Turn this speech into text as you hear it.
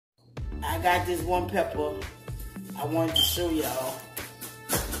I got this one pepper I wanted to show y'all.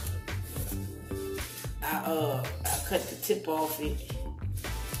 I cut the tip off it,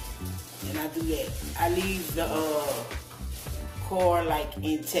 and I do that. I leave the core like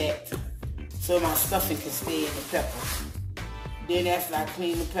intact so my stuffing can stay in the pepper. Then after I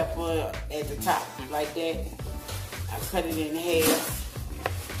clean the pepper at the top like that, I cut it in half,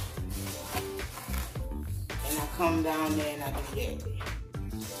 and I come down there and I do that.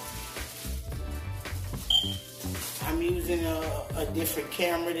 I'm using a different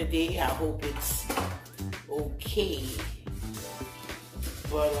camera today. I hope it's okay.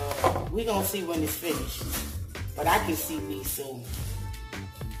 But we're gonna see when it's finished. But I can see me, so.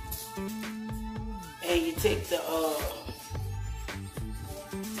 And you take the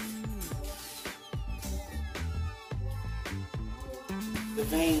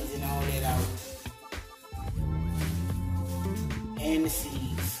veins and all that out. And the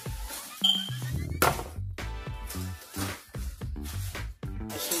seeds.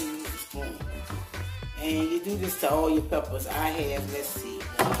 I'll show you with the spoon. And you do this to all your peppers. I have, let's see.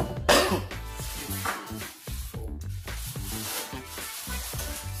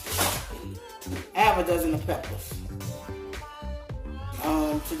 I have a dozen of peppers.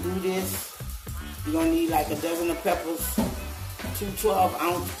 To do this, you're gonna need like a dozen of peppers, 2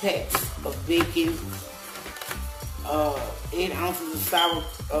 12-ounce packs of bacon, 8 ounces of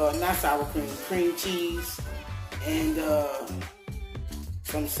cream cheese, and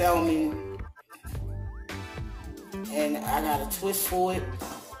some salmon. And I got a twist for it,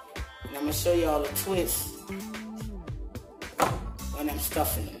 and I'm gonna show y'all the twist when I'm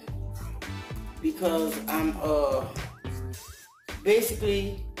stuffing them, because I'm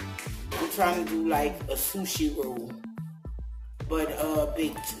basically I'm trying to do like a sushi roll, but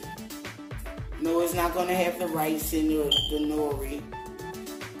baked. No, it's not gonna have the rice and the nori,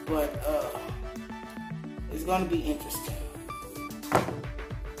 but it's gonna be interesting.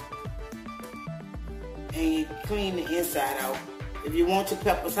 And you clean the inside out. If you want your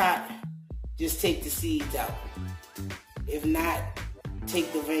peppers hot, just take the seeds out. If not,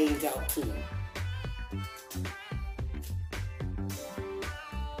 take the veins out too.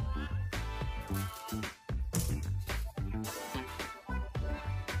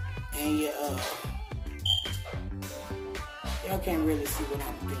 And y'all can't really see what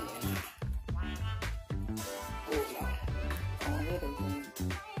I'm doing. Hold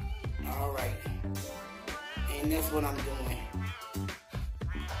on. All right. And that's what I'm doing.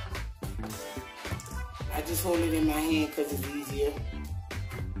 I just hold it in my hand because it's easier.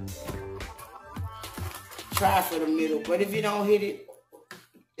 Try for the middle, but if you don't hit it,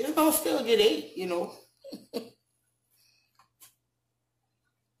 it's gonna still get ate, you know.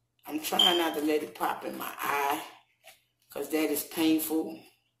 I'm trying not to let it pop in my eye, because that is painful.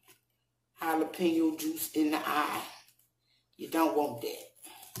 Jalapeno juice in the eye. You don't want that.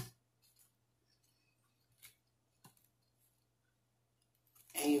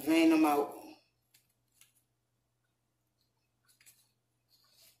 And you vein them out.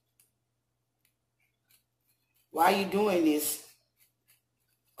 While you're doing this,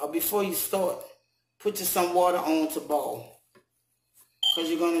 or before you start, put you some water on to boil. Because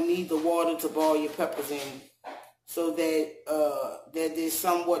you're going to need the water to boil your peppers in, so that that they're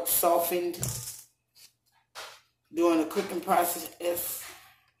somewhat softened during the cooking process.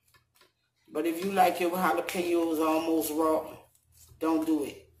 But if you like your jalapenos almost raw, don't do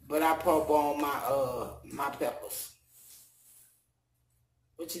it. But I parboil my peppers.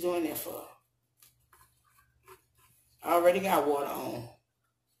 What you doing that for? I already got water on.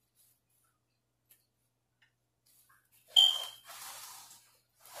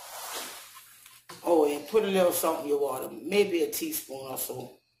 Oh, and put a little salt in your water. Maybe a teaspoon or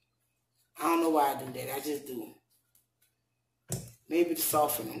so. I don't know why I do that. I just do. Maybe to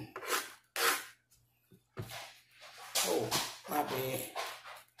soften them. Oh, my bad.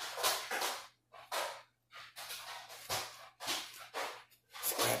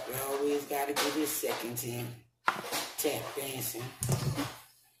 Scrappy always got to get his seconds in. Tap dancing.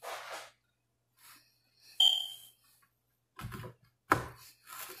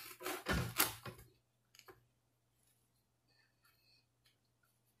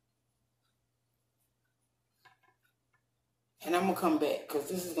 And I'm going to come back, because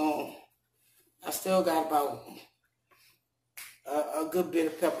this is going, I still got about a good bit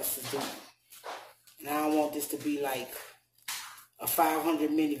of peppers to do. And I don't want this to be like a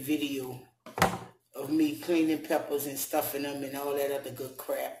 500-minute video of me cleaning peppers and stuffing them and all that other good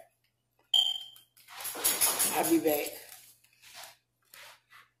crap. I'll be back.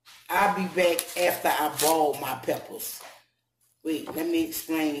 I'll be back after I boil my peppers. Wait, let me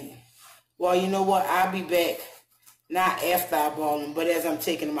explain Well, you know what? I'll be back, not after I ball them, but as I'm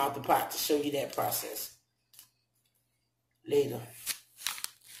taking them out the pot to show you that process later.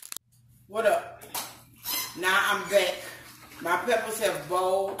 What up? Now I'm back. My peppers have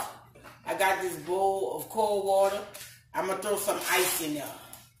boiled. I got this bowl of cold water. I'm going to throw some ice in there.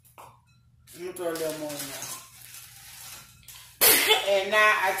 I'm going to throw a little more in there. And now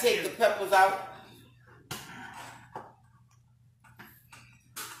I take the peppers out.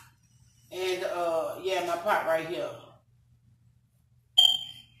 And, yeah, my pot right here.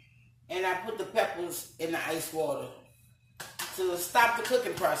 And I put the peppers in the ice water to stop the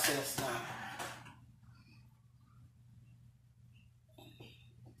cooking process now.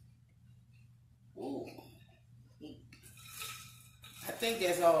 Ooh. I think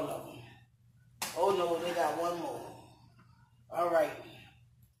that's all of them. Oh no, they got one more. All right.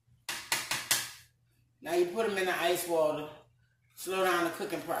 Now you put them in the ice water. Slow down the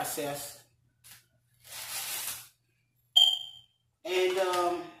cooking process. And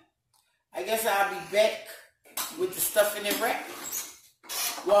I guess I'll be back with the stuffing and wrapping.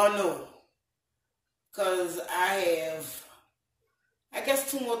 Well, no. Because I have, I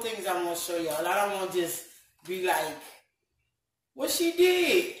guess, 2 more things I want to show y'all. I don't want to just be like, what she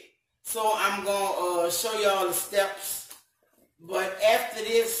did. So I'm going to show y'all the steps. But after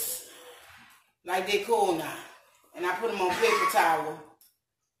this, like they cool now. And I put them on paper towel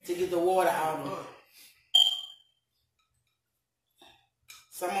to get the water out of them.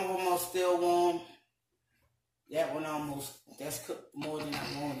 Some of them are still warm. That one almost, that's cooked more than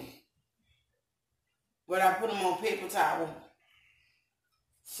I wanted. But I put them on paper towel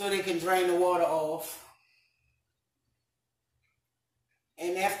so they can drain the water off.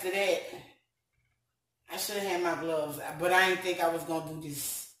 And after that, I should have had my gloves, but I didn't think I was going to do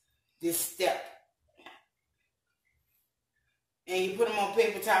this step. And you put them on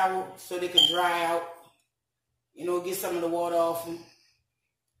paper towel so they can dry out. You know, get some of the water off them.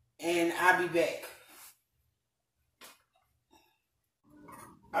 And I'll be back.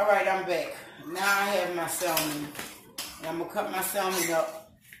 All right, I'm back. Now I have my salmon. And I'm going to cut my salmon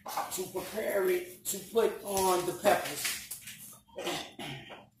up to prepare it to put on the peppers.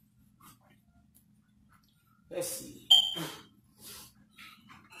 Let's see.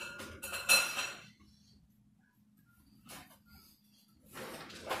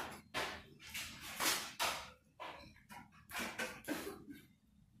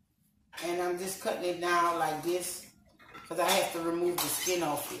 And I'm just cutting it down like this because I have to remove the skin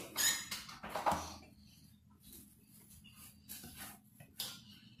off it.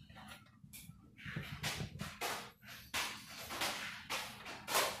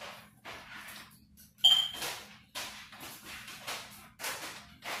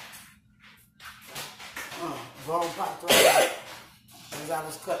 Bone popped right out as I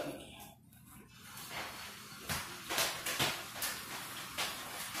was cutting it.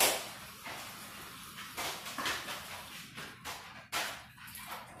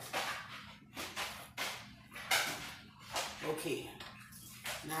 Okay,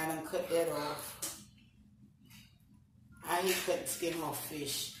 now I done cut that off. I hate cutting skin off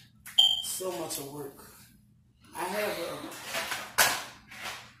fish. So much of work. I have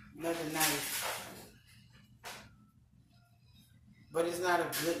another knife, but it's not a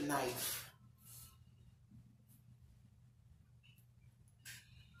good knife.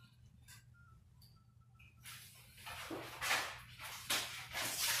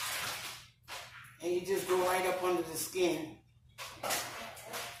 And you just go right up under the skin.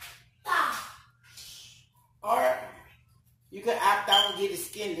 Or you can opt out and get it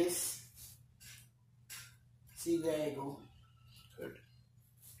skinless. See, there you go. Good.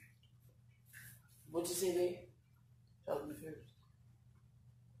 What you say there? Help me first.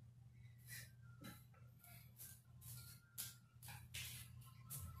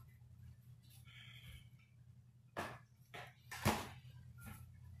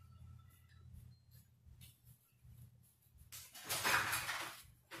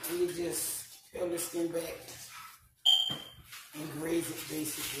 And you just peel the skin back and graze it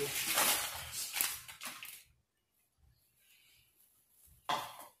basically.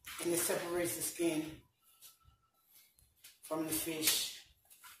 And it separates the skin from the fish.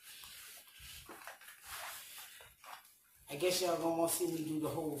 I guess y'all gonna want to see me do the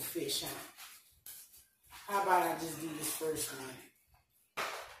whole fish, huh? How about I just do this first one?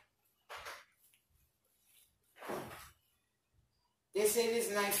 They say this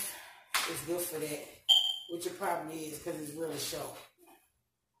knife is good for that, which it probably is because it's really sharp.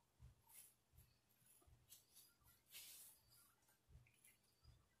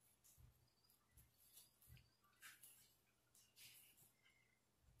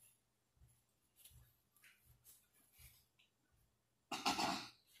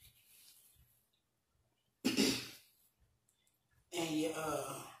 And your,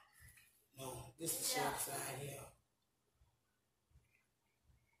 no, this is the sharp side here.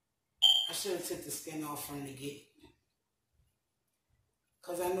 I should have took the skin off from the get.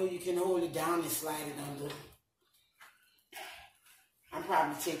 Because I know you can hold it down and slide it under. I'm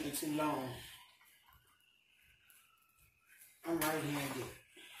probably taking too long. I'm right-handed.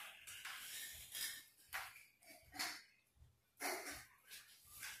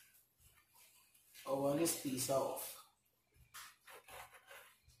 Oh, well, this piece off.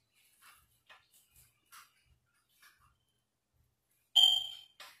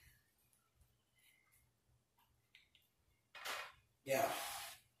 Yeah.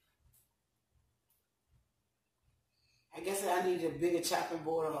 I guess I need a bigger chopping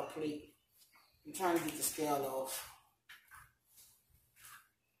board or a plate. I'm trying to get the scale off.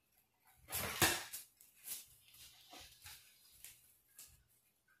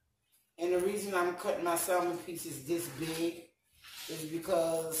 And the reason I'm cutting my salmon pieces this big is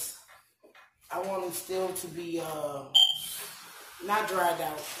because I want them still to be not dried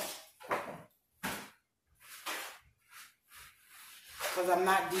out. Because I'm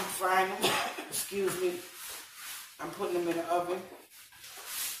not deep frying them. Excuse me. I'm putting them in the oven.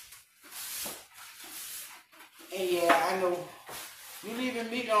 And yeah, I know you leaving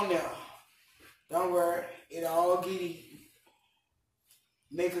meat on there. Don't worry, it'll all get eaten.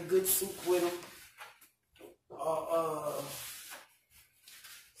 Make a good soup with them.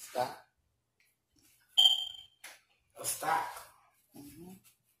 Stock. A stock.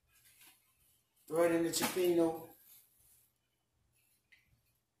 Throw it in the jalapeno.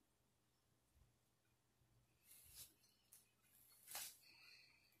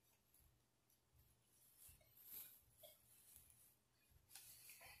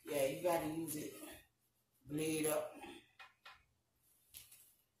 Yeah, you gotta use it. Blade up.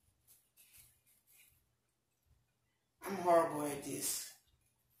 I'm horrible at this.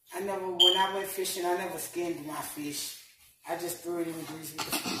 When I went fishing, I never skinned my fish. I just threw it in the grease,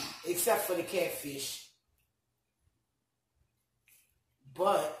 except for the catfish.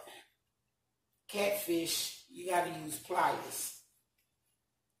 But catfish, you gotta use pliers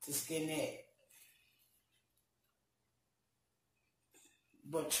to skin that.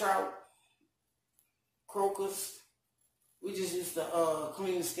 But trout, croakers, we just used to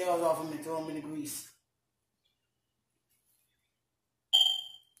clean the scales off them and throw them in the grease.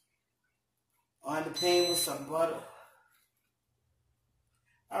 On the pan with some butter.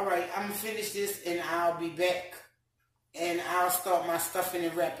 Alright, I'm going to finish this and I'll be back. And I'll start my stuffing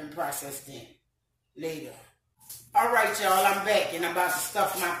and wrapping process then. Later. Alright y'all, I'm back and I'm about to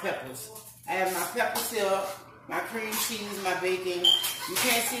stuff my peppers. I have my peppers here, my cream cheese, my bacon. You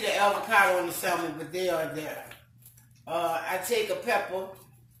can't see the avocado on the salmon, but they are there. I take a pepper.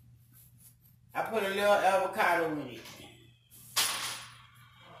 I put a little avocado in it.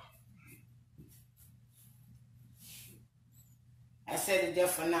 I set it there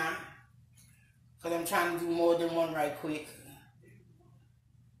for now, because I'm trying to do more than one right quick.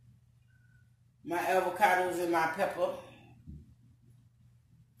 My avocados and my pepper.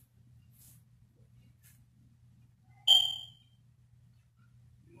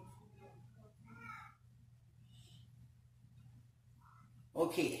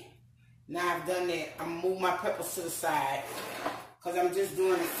 Okay, now I've done that. I'm going to move my peppers to the side, because I'm just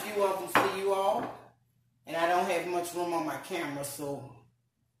doing a few of them for you all. And I don't have much room on my camera, so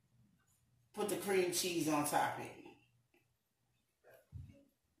put the cream cheese on top of it.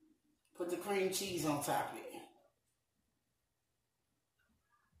 Put the cream cheese on top of it.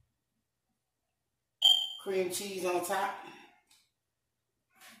 Cream cheese on top.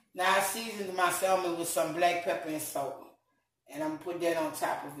 Now I seasoned my salmon with some black pepper and salt. And I'm going to put that on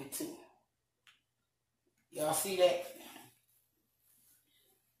top of it too. Y'all see that?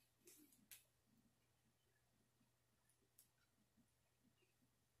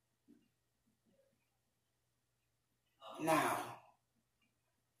 Now,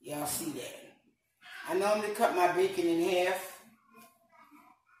 y'all see that. I normally cut my bacon in half,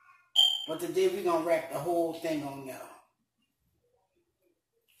 but today we're going to wrap the whole thing on there.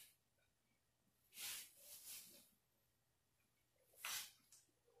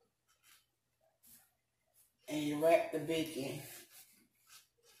 And you wrap the bacon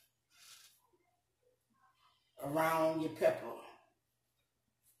around your pepper,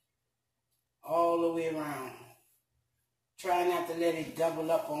 all the way around. Try not to let it double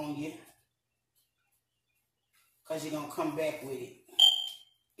up on you, because you're going to come back with it,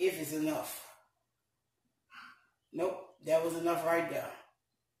 if it's enough. Nope, that was enough right there.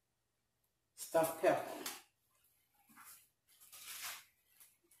 Stuffed pepper.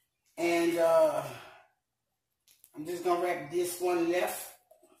 And I'm just gonna wrap this one left.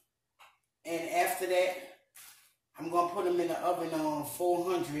 And after that, I'm going to put them in the oven on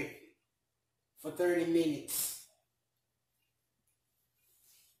 400 for 30 minutes.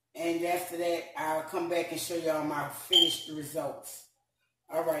 And after that, I'll come back and show y'all my finished results.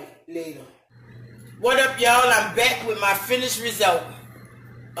 All right, later. What up, y'all? I'm back with my finished result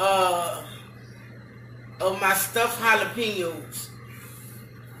of my stuffed jalapenos.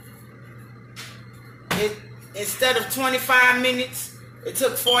 Instead of 25 minutes, it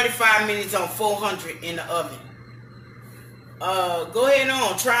took 45 minutes on 400 in the oven. Go ahead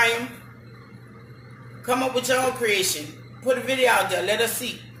on, try them. Come up with your own creation. Put a video out there, let us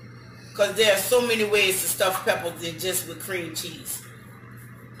see. Because there are so many ways to stuff peppers than just with cream cheese.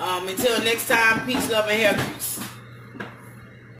 Until next time, peace, love, and hair grease.